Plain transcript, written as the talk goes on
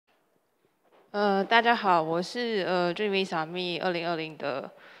大家好，我是g0v 傻蜜2020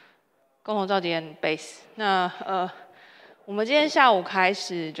的共同召集人 Base。我们今天下午开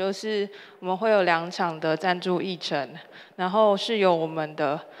始，就是我们会有2场的赞助议程，然后是由我们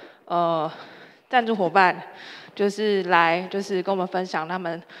的赞助伙伴，就是跟我们分享他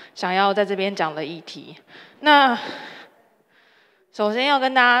们想要在这边讲的议题。那首先要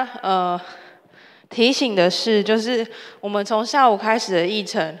跟大家提醒的是，就是我们从下午开始的议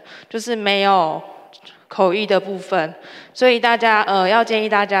程，就是没有口译的部分，所以大家要建议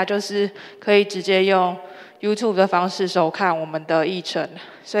大家就是可以直接用 YouTube 的方式收看我们的议程。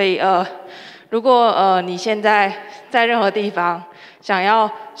所以如果你现在在任何地方想要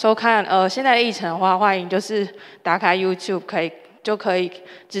收看现在的议程的话，欢迎就是打开 YouTube 就可以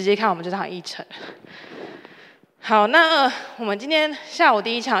直接看我们这场议程。好，那我们今天下午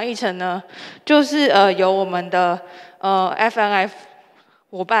第1场议程呢，就是由我们的FNF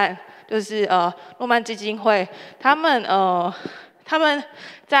伙伴，就是诺曼基金会，他们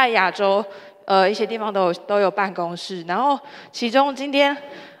在亚洲一些地方都有办公室，然后其中今天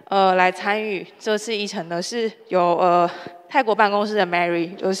来参与这次议程的是有泰国办公室的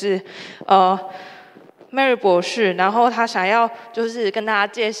Mary， 就是Mary 博士，然后他想要就是跟大家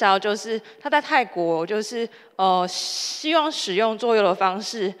介绍，就是他在泰国就是希望使用桌游的方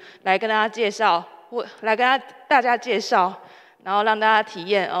式来跟大家介绍，大家介绍，然后让大家体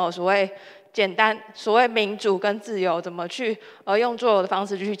验所谓民主跟自由怎么去用桌游的方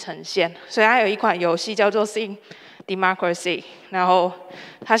式去呈现。所以他有一款游戏叫做 Sing Democracy， 然后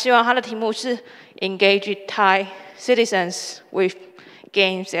他希望他的题目是 Engage Thai Citizens with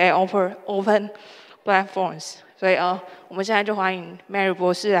Games and Open Platforms， 所以我们现在就欢迎 Mary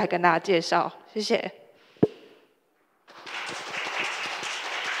博士来跟大家介绍，谢谢。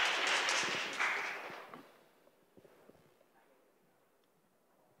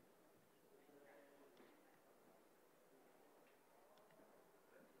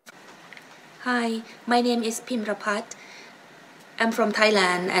Hi, my name is Pimrapat. I'm from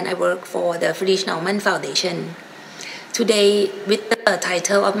Thailand and I work for the Friedrich Naumann Foundation. Today, with the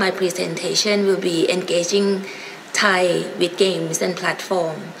title of my presentation will be Engaging Thai with Games and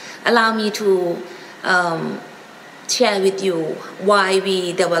Platform. Allow me to share with you why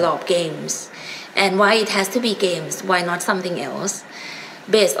we develop games and why it has to be games, why not something else.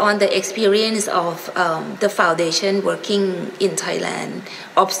 Based on the experience of the foundation working in Thailand,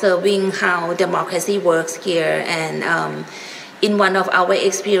 observing how democracy works here, and in one of our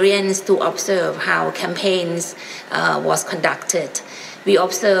experience to observe how campaigns was conducted. We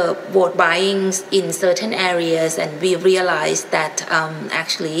observed vote buying in certain areas and we realized that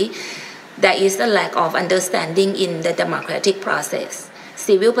actually there is a lack of understanding in the democratic process,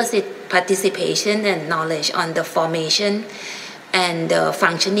 civil participation and knowledge on the formation and the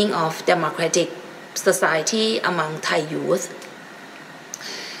functioning of democratic society among Thai youth.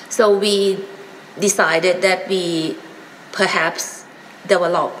 So we decided that we perhaps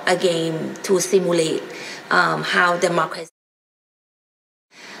develop a game to simulate how democracy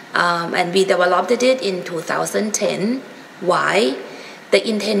and we developed it in 2010. Why? The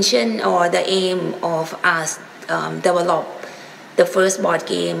intention or the aim of us develop the first board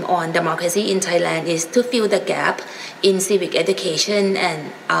game on democracy in Thailand is to fill the gap in civic education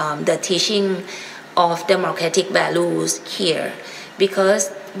and the teaching of democratic values here,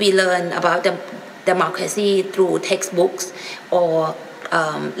 because we learn about democracy through textbooks or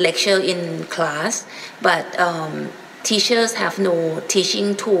lecture in class, but teachers have no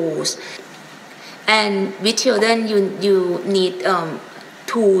teaching tools. And with children, you need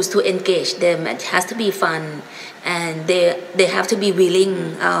tools to engage them. It has to be fun, and they have to be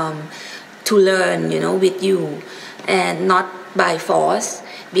willing to learn, with you, and not by force,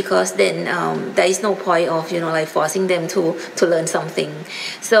 because then there is no point of like forcing them to learn something.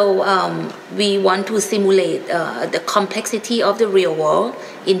 So we want to simulate the complexity of the real world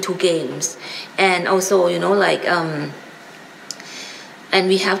into games, and also and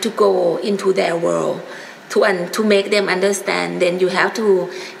we have to go into their world to make them understand. Then you have to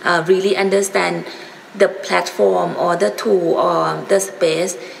really understand the platform or the tool or the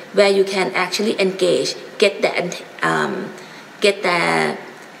space where you can actually engage, get their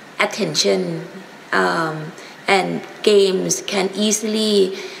attention, and games can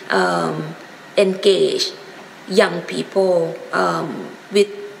easily engage young people with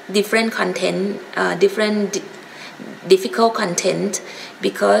different content, difficult content,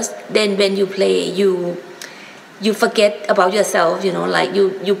 because then when you play, you forget about yourself, like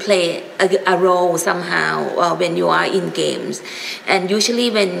you play a role somehow when you are in games. And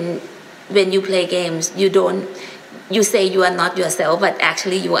usually when you play games, you don't you say you are not yourself, but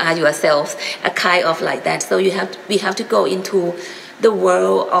actually you are yourself, a kind of like that. So we have to go into the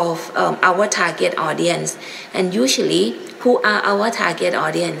world of our target audience. And usually, who are our target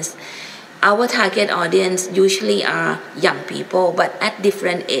audience? Our target audience usually are young people, but at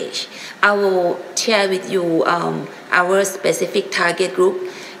different age. I will share with you our specific target group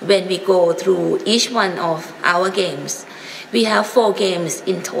when we go through each one of our games. We have 4 games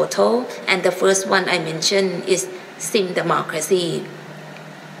in total, and the first one I mentioned is Sim Democracy.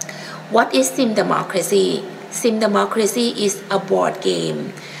 What is Sim Democracy? Sim Democracy is a board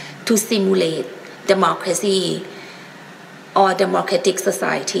game to simulate democracy or democratic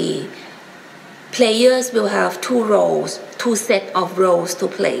society. Players will have 2 roles, 2 sets of roles to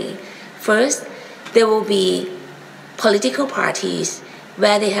play. First, there will be political parties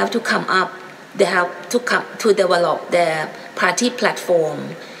where they have to come up, they have to come to develop their party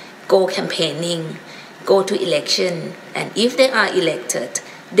platform, go campaigning, go to election, and if they are elected,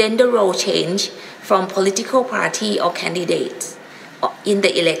 then the role change from political party or candidates in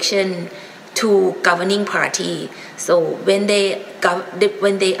the election to governing party. So when they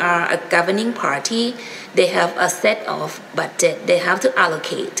are a governing party, they have a set of budget they have to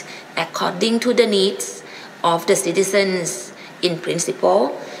allocate according to the needs of the citizens in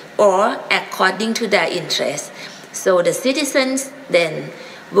principle or according to their interests. So the citizens then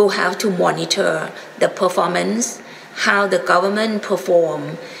will have to monitor the performance, how the government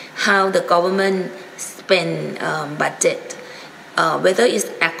perform, how the government spend budget, whether it's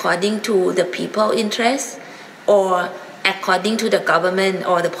according to the people interest or according to the government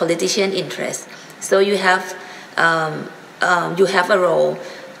or the politician interest. So you have a role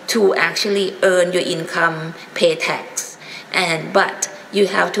to actually earn your income, pay tax, but you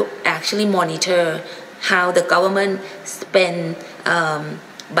have to actually monitor how the government spend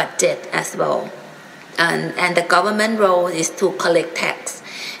budget as well. And the government role is to collect tax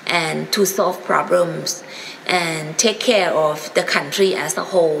and to solve problems and take care of the country as a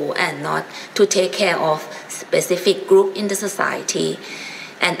whole and not to take care of specific group in the society.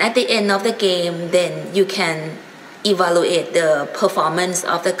 And at the end of the game, then you can evaluate the performance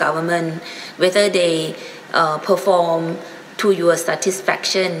of the government, whether they perform to your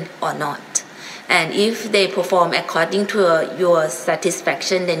satisfaction or not. And if they perform according to your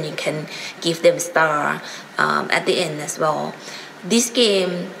satisfaction, then you can give them star at the end as well. This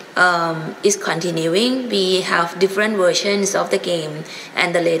game is continuing. We have different versions of the game,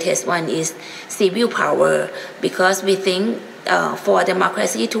 and the latest one is civil power, because we think for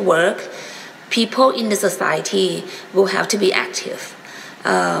democracy to work, people in the society will have to be active.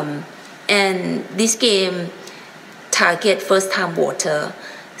 And this game target first-time voter.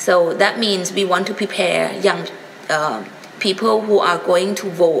 So that means we want to prepare young people who are going to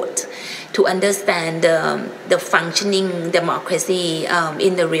vote to understand the functioning democracy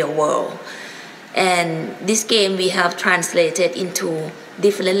in the real world. And this game we have translated into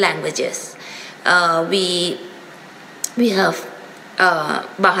different languages. We have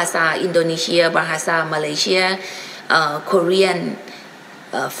Bahasa Indonesia, Bahasa Malaysia, Korean,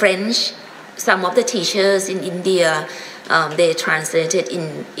 French. Some of the teachers in India, they translated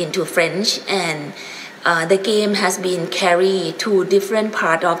into French, and the game has been carried to different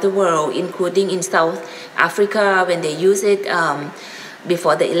parts of the world, including in South Africa when they use it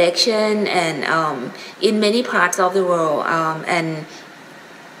before the election, and in many parts of the world. And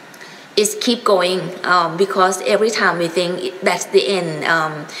it's keep going because every time we think that's the end,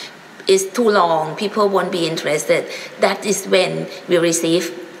 it's too long, people won't be interested. That is when we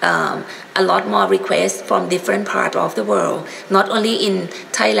receive a lot more requests from different parts of the world, not only in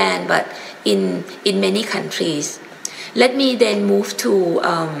Thailand but in many countries. Let me then move to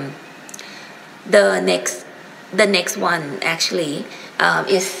the next one. Actually,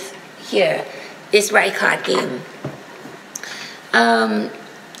 is here. It's Right Card Game.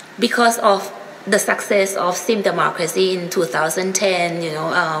 Because of the success of Sim Democracy in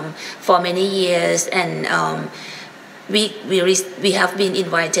 2010, for many years, and we have been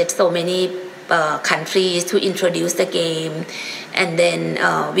invited so many countries to introduce the game, and then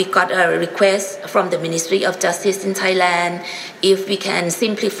we got a request from the Ministry of Justice in Thailand if we can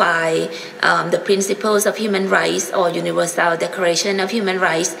simplify the principles of human rights or Universal Declaration of Human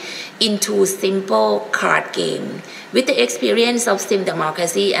Rights into simple card game. With the experience of Sim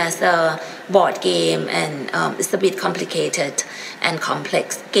Democracy as a board game, and it's a bit complicated and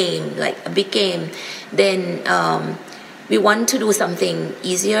complex game, like a big game, then we want to do something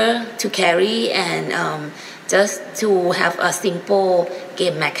easier to carry and just to have a simple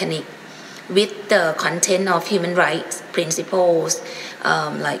game mechanic with the content of human rights principles,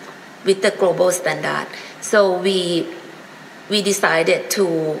 like with the global standard. So we decided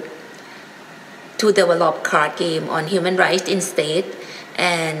to develop card game on human rights instead.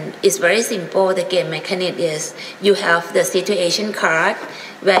 And it's very simple. The game mechanic is you have the situation card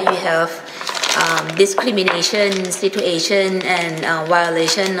where you have discrimination situation and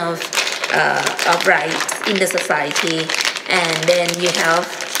violation of rights in the society, and then you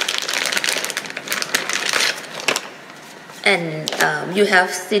have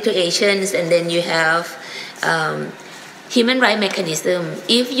situations, and then you have human rights mechanism.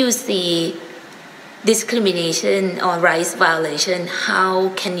 If you see discrimination or rights violation, how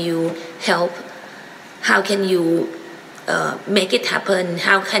can you help? How can you make it happen?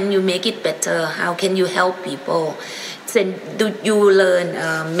 How can you make it better? How can you help people? So you learn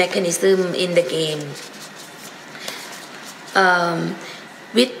mechanism in the game.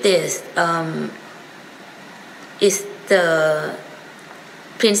 With this is the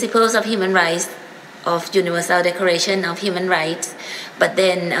principles of human rights of Universal Declaration of Human Rights. But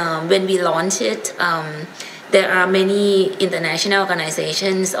then when we launch it, there are many international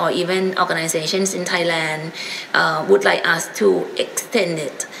organizations or even organizations in Thailand would like us to extend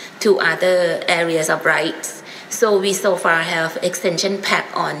it to other areas of rights. So we so far have extension pack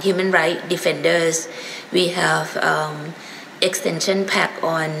on human rights defenders. We have extension pack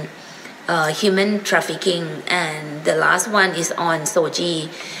on human trafficking, and the last one is on SOGI,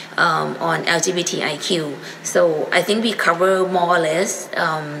 on LGBTIQ. So I think we cover more or less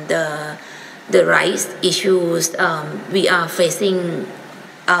the rights issues we are facing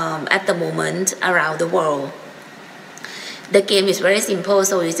at the moment around the world. The game is very simple,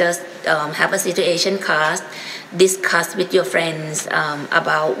 so you just have a situation card, discuss with your friends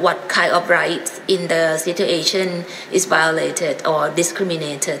about what kind of rights in the situation is violated or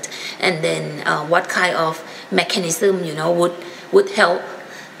discriminated, and then what kind of mechanism would help.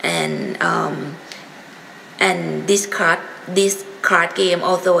 And this card game,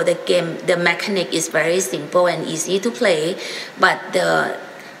 although the mechanic is very simple and easy to play, but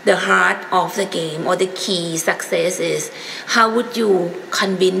the heart of the game or the key success is how would you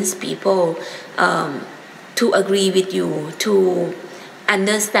convince people to agree with you, to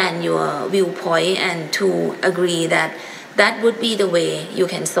understand your viewpoint, and to agree that that would be the way you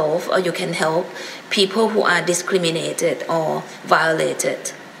can solve or you can help people who are discriminated or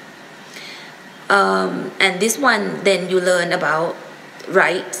violated. And this one, then you learn about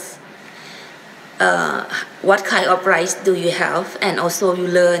rights. What kind of rights do you have? And also you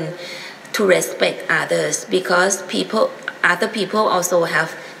learn to respect others, because other people also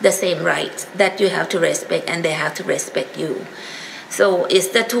have the same rights that you have to respect, and they have to respect you. So it's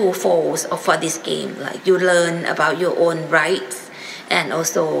the two folds for this game. Like you learn about your own rights, and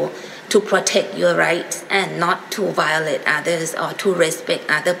also to protect your rights and not to violate others, or to respect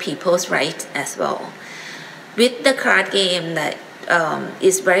other people's rights as well. With the card game, that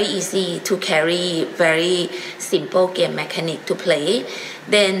it's very easy to carry, very simple game mechanic to play.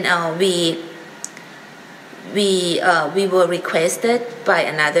 Then we were requested by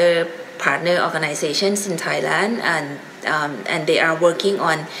another partner organizations in Thailand, and they are working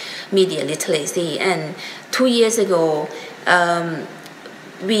on media literacy. And 2 years ago,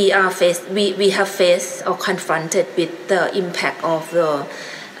 we have faced or confronted with the impact of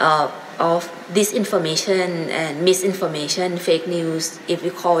disinformation and misinformation, fake news, if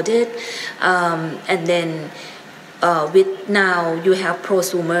you called it. And then with now you have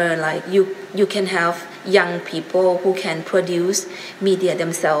prosumer, like you can have young people who can produce media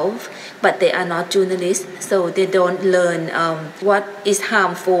themselves, but they are not journalists, so they don't learn what is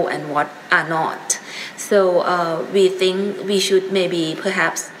harmful and what are not. So we think we should maybe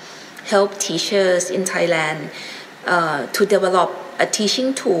perhaps help teachers in Thailand to develop a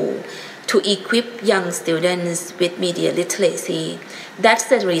teaching tool to equip young students with media literacy. That's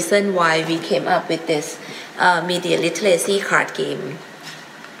the reason why we came up with this media literacy card game.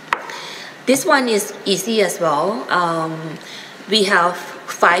 This one is easy as well. We have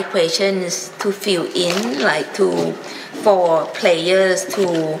 5 questions to fill in, like for players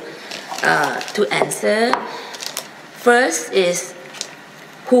to answer. First is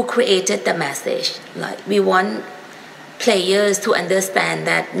who created the message. Like we want players to understand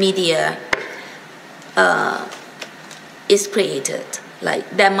that media is created. Like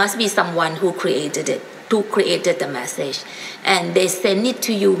there must be someone who created it, who created the message, and they send it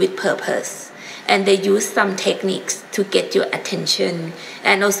to you with purpose, and they use some techniques to get your attention,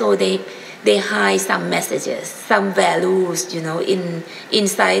 and also they hide some messages, some values,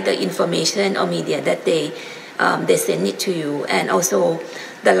 inside the information or media that they send it to you. And also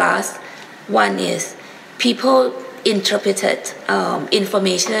the last one is people interpreted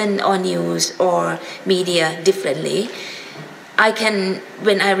information or news or media differently.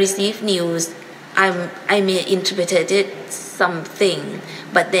 When I receive news, I may interpret it something,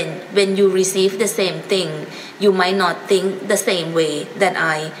 but then when you receive the same thing, you might not think the same way that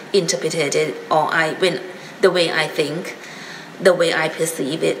I interpreted it, or the way I think, the way I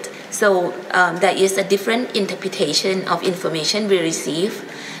perceive it. So there is a different interpretation of information we receive,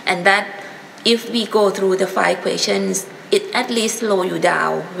 and that if we go through the 5 questions, it at least slow you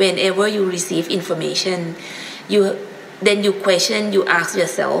down. Whenever you receive information, you ask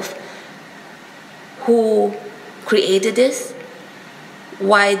yourself, who created this?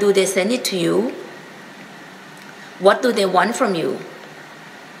 Why do they send it to you? What do they want from you?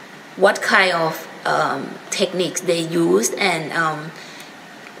 What kind of techniques they use? And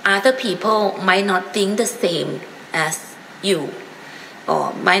other people might not think the same as you,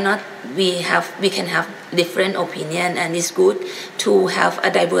 or might not. We can have different opinion, and it's good to have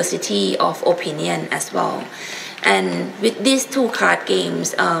a diversity of opinion as well. And with these 2 card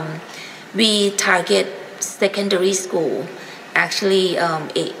games, we target secondary school, actually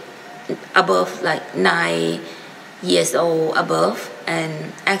above like 9 years old above.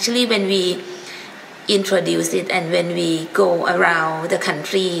 And actually when we introduce it, and when we go around the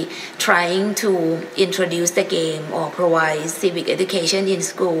country trying to introduce the game or provide civic education in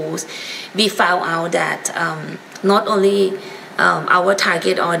schools, we found out that not only our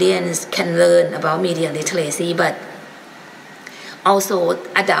target audience can learn about media literacy, but also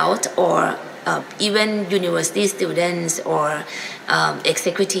adult or even university students or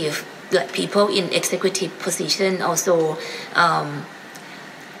executive, like people in executive position also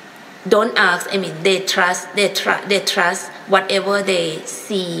don't ask. I mean, they trust whatever they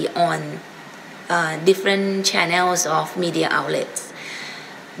see on different channels of media outlets,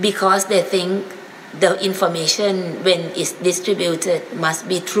 because they think the information when it's distributed must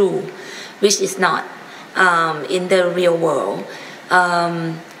be true, which is not in the real world.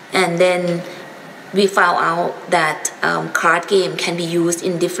 And then we found out that card game can be used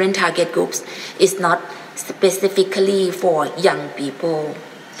in different target groups. It's not specifically for young people.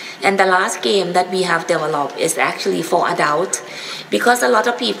 And the last game that we have developed is actually for adults, because a lot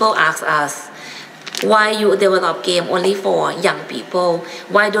of people ask us, why you develop game only for young people?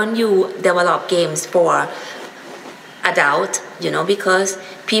 Why don't you develop games for adults? Because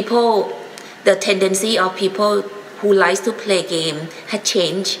the tendency of people who likes to play game had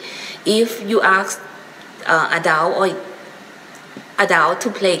changed. If you ask adult to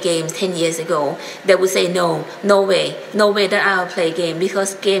play games 10 years ago, they would say no way that I'll play game,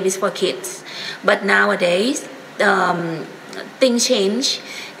 because game is for kids. But nowadays things change,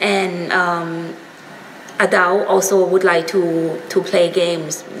 and adults also would like to play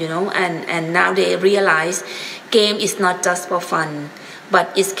games, and now they realize game is not just for fun,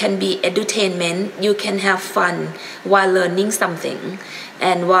 but it can be edutainment. You can have fun while learning something,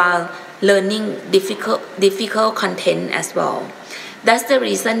 and while learning difficult content as well. That's the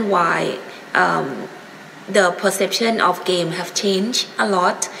reason why the perception of game have changed a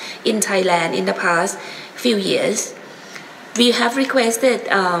lot in Thailand in the past few years. We have requested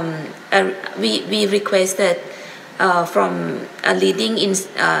from a leading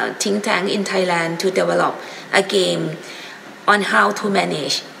think tank in Thailand to develop a game on how to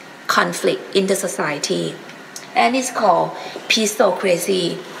manage conflict in the society, and it's called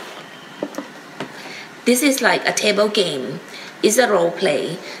Peacocracy. This is like a table game. It's a role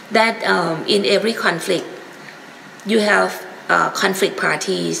play that in every conflict you have conflict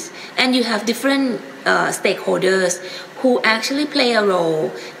parties, and you have different stakeholders who actually play a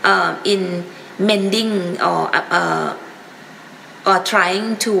role in mending or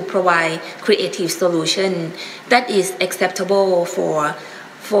trying to provide creative solution that is acceptable for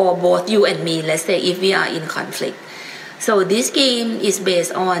both you and me, let's say, if we are in conflict. So this game is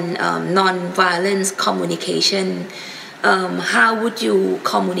based on non-violence communication. How would you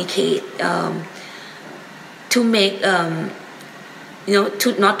communicate to make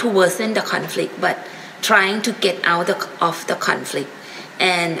not to worsen the conflict, but trying to get out of the conflict.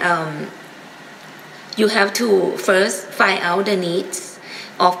 And you have to first find out the needs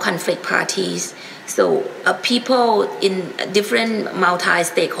of conflict parties. So people in different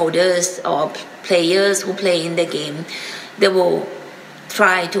multi-stakeholders or players who play in the game, they will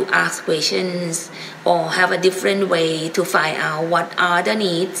try to ask questions or have a different way to find out what are the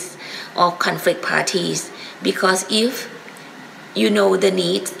needs of conflict parties. Because if you know the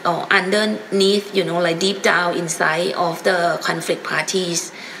needs, or underneath, like deep down inside of the conflict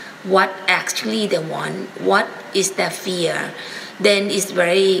parties, what actually they want, what is their fear, then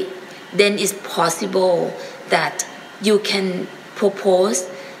it's possible that you can propose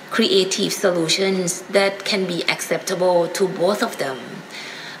creative solutions that can be acceptable to both of them.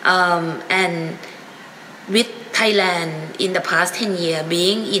 And with Thailand in the past 10 years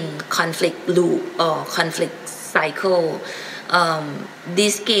being in conflict loop or conflict cycle,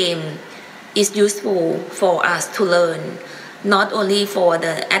 this game is useful for us to learn, not only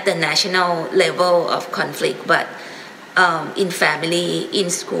at the national level of conflict, but in family, in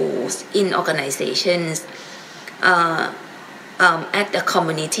schools, in organizations, at the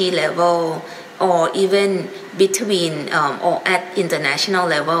community level, or even between or at international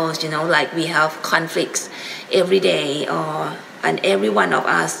levels. Like we have conflicts every day, and every one of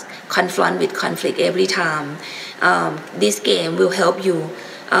us confront with conflict every time. This game will help you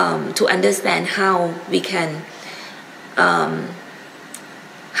to understand how we can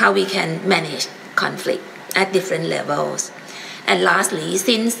manage conflict at different levels. And lastly,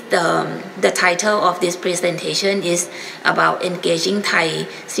 since the title of this presentation is about engaging Thai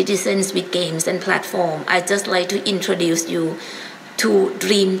citizens with games and platform, I'd just like to introduce you to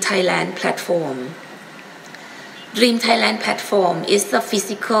Dream Thailand platform. Dream Thailand platform is a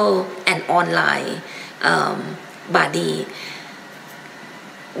physical and online body.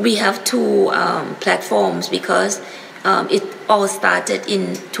 We have two platforms because it all started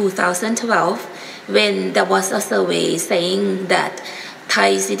in 2012 when there was a survey saying that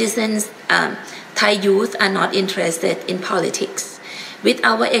Thai citizens, Thai youth are not interested in politics. With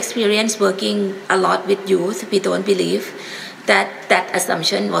our experience working a lot with youth, we don't believe that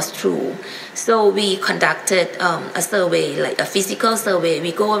assumption was true. So we conducted a survey, like a physical survey.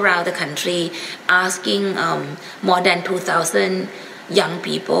 We go around the country asking more than 2,000 young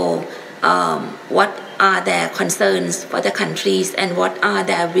people what are their concerns for the countries and what are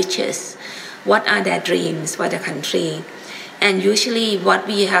their wishes, what are their dreams for the country. And usually what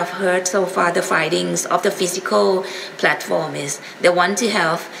we have heard so far, the findings of the physical platform is they want to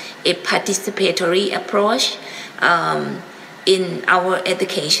have a participatory approach in our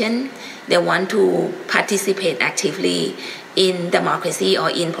education. They want to participate actively in democracy or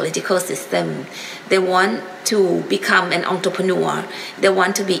in political system. They want to become an entrepreneur. They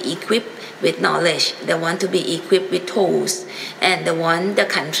want to be equipped with knowledge. They want to be equipped with tools. And they want the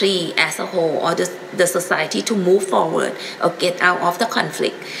country as a whole or the society to move forward or get out of the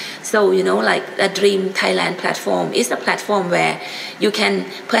conflict. So, like a Dream Thailand platform is a platform where you can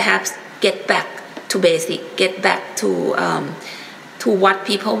perhaps get back to basic, get back to what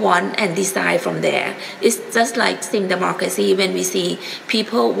people want and decide from there. It's just like Sing Democracy when we see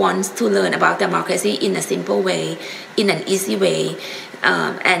people want to learn about democracy in a simple way, in an easy way,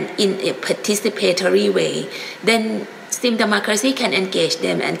 and in a participatory way. Then Sim Democracy can engage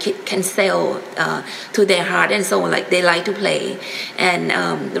them and can sell to their heart and soul, like they like to play. And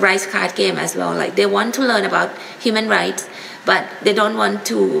the rice card game as well, like they want to learn about human rights, but they don't want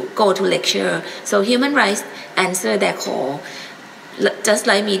to go to lecture. So human rights answer their call. Just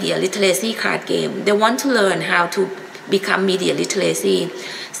like media literacy card game, they want to learn how to become media literacy.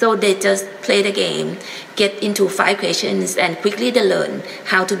 So they just play the game, get into 5 questions, and quickly they learn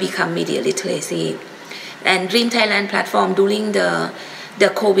how to become media literacy. And Dream Thailand platform, during the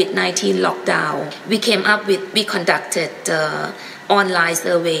COVID-19 lockdown, we conducted online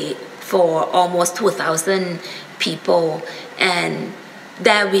survey for almost 2,000 people, and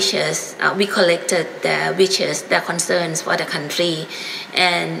their wishes, we collected their wishes, their concerns for the country.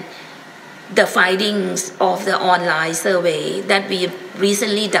 And the findings of the online survey that we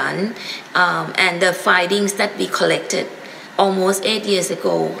recently done and the findings that we collected almost 8 years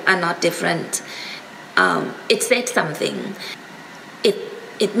ago are not different. It said something.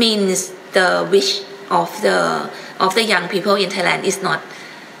 It means the wish of the young people in Thailand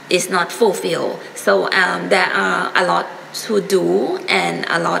is not fulfilled. So there are a lot to do and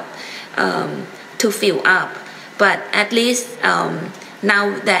a lot to fill up, but at least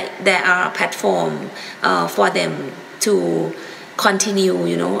now that there are a platform for them to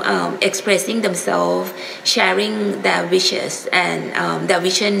continue, expressing themselves, sharing their wishes and their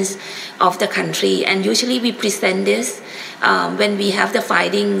visions of the country. And usually we present this when we have the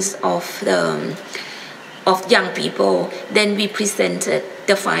findings of young people. Then we presented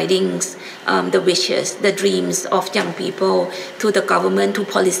the findings, the wishes, the dreams of young people to the government, to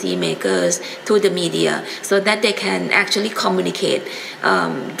policymakers, to the media, so that they can actually communicate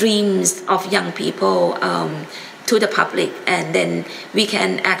dreams of young people to the public. And then we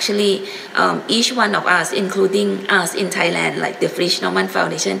can actually, each one of us, including us in Thailand, like the Friedrich Naumann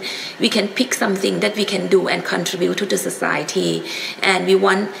Foundation, we can pick something that we can do and contribute to the society. And we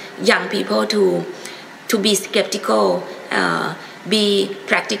want young people to be skeptical, be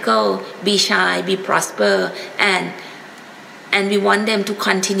practical, be shy, be prosper, and and we want them to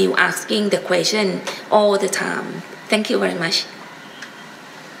continue asking the question all the time. Thank you very much.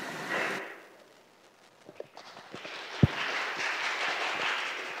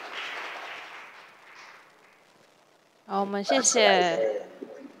 好，我们谢谢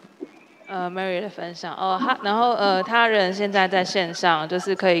Mary 的分享哦。然后他人现在在线上，就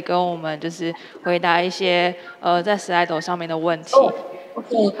是可以跟我们就是回答一些在 Slido 上面的问题。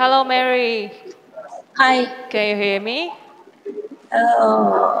Okay. Hello Mary. Hi. Can you hear me?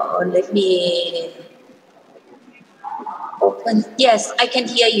 Oh, let me open. Yes, I can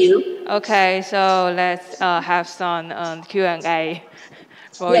hear you. Okay, so let's have some Q&A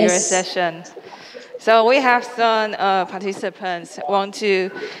for your session. So we have some participants want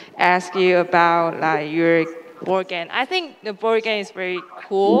to ask you about like your board game. I think the board game is very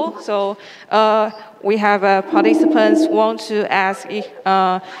cool. So we have participants want to ask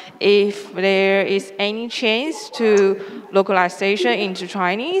if there is any chance to localization into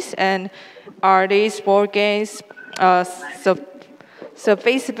Chinese, and are these board games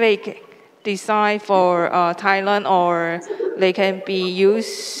specific design for Thailand, or they can be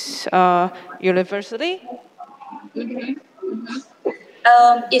used universally?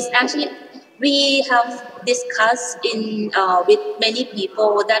 It's actually, we have discussed with many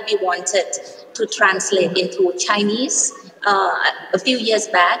people that we wanted to translate into Chinese a few years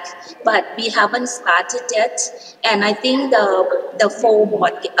back, but we haven't started yet. And I think the the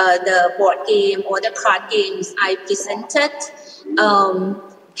board game or the card games I presented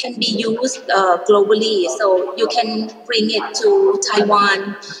can be used globally. So you can bring it to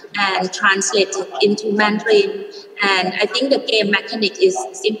Taiwan and translate it into Mandarin. And I think the game mechanic is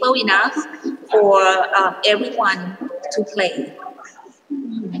simple enough for everyone to play.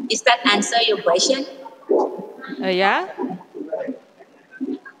 Does that answer your question? Yeah.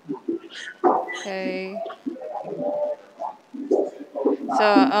 Okay.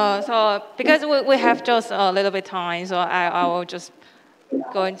 So because we have just a little bit time, so I will just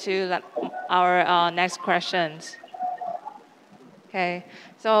go into our next questions. Okay.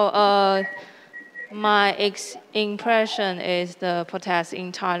 So my impression is the protest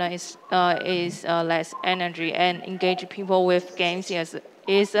in Thailand is less energy, and engage people with games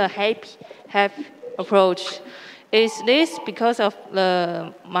is a happy approach. Is this because of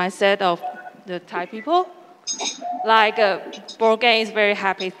the mindset of the Thai people? Like board game is very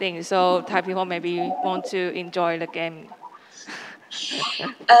happy thing, so Thai people maybe want to enjoy the game.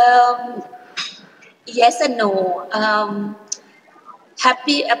 Yes and no.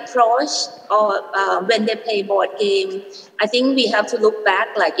 Happy approach, or when they play board game, I think we have to look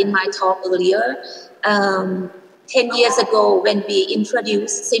back, like in my talk earlier, 10 years ago when we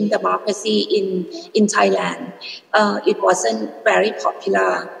introduced sim democracy in Thailand, it wasn't very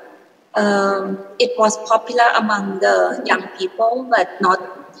popular. It was popular among the young people, but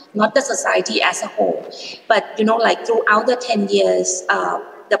not the society as a whole. But like throughout the 10 years,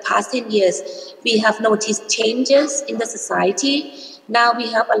 the past 10 years, we have noticed changes in the society. Now we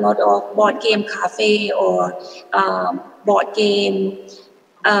have a lot of board game cafe or board game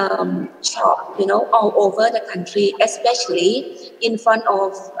shop, all over the country, especially in front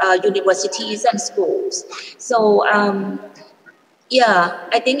of universities and schools. So yeah,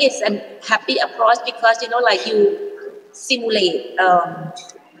 I think it's a happy approach because like you simulate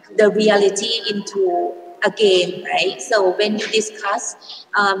the reality into a game, right? So when you discuss,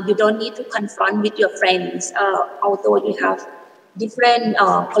 you don't need to confront with your friends, although you have different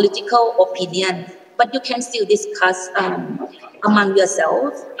political opinion, but you can still discuss among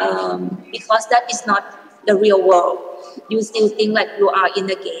yourself because that is not the real world. You still think like you are in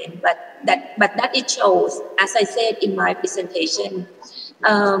the game, but that it shows, as I said in my presentation,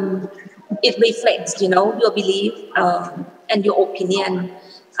 it reflects, your belief and your opinion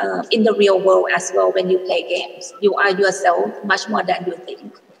in the real world as well. When you play games, you are yourself much more than you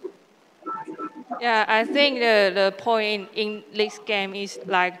think. Yeah, I think the point in this game is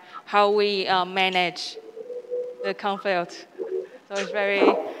like how we manage the conflict. So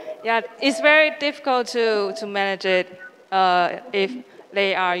it's very difficult to manage it if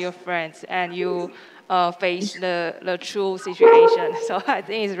they are your friends and you face the true situation. So I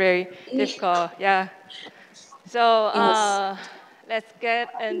think it's very difficult. Yeah. So let's get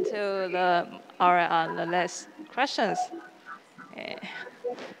into the last questions.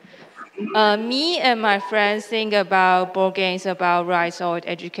 Me and my friends think about board games about rights or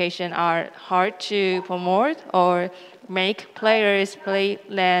education are hard to promote or make players play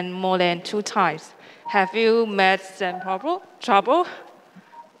land more than 2 times. Have you met some trouble?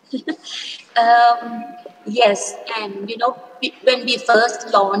 Yes, and when we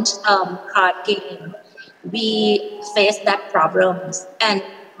first launched card game, we face that problems. And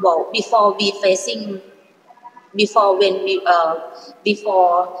well, before when we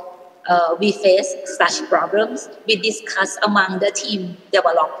before we face such problems, we discuss among the team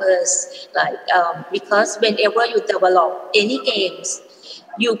developers, like because whenever you develop any games,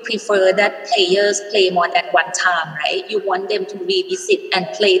 you prefer that players play more than one time, right? You want them to revisit and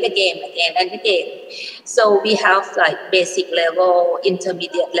play the game again and again. So we have like basic level,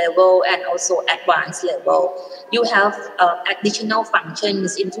 intermediate level, and also advanced level. You have additional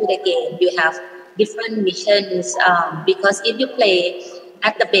functions into the game. You have different missions, because if you play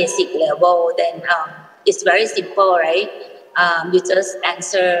at the basic level, then it's very simple, right? You just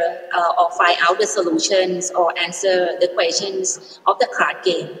answer or find out the solutions or answer the questions of the card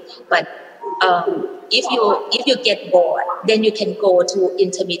game. But if you get bored, then you can go to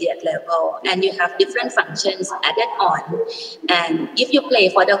intermediate level, and you have different functions added on. And if you play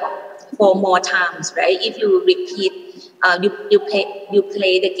for more times, right? If you repeat, you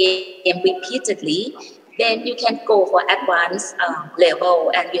play the game repeatedly, then you can go for advanced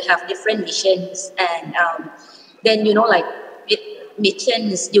level, and you have different missions. And then like with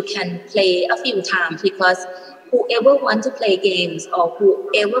missions, you can play a few times, because whoever want to play games or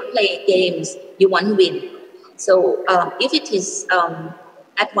whoever play games, you want to win. So if it is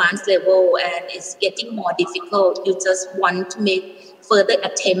advanced level and it's getting more difficult, you just want to make further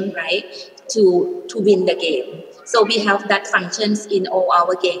attempt, right, to win the game. So we have that functions in all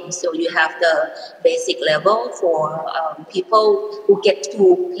our games. So you have the basic level for people who get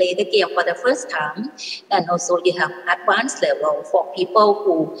to play the game for the first time, and also you have advanced level for people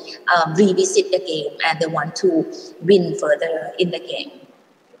who revisit the game and they want to win further in the game.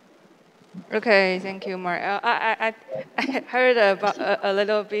 Okay, thank you, Mark. I heard about a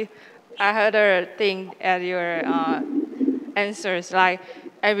little bit. I heard a thing at your answers, like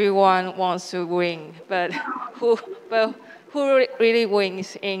everyone wants to win, but who but who really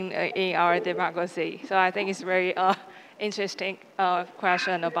wins in our democracy? So I think it's very interesting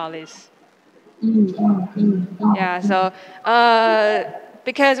question about this. Yeah. So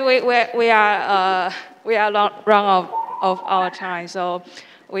because we are run of our time, so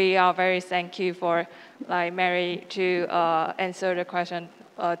we are very thank you for like Mary to answer the question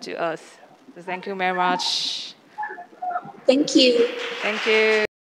to us. So thank you very much. Thank you. Thank you.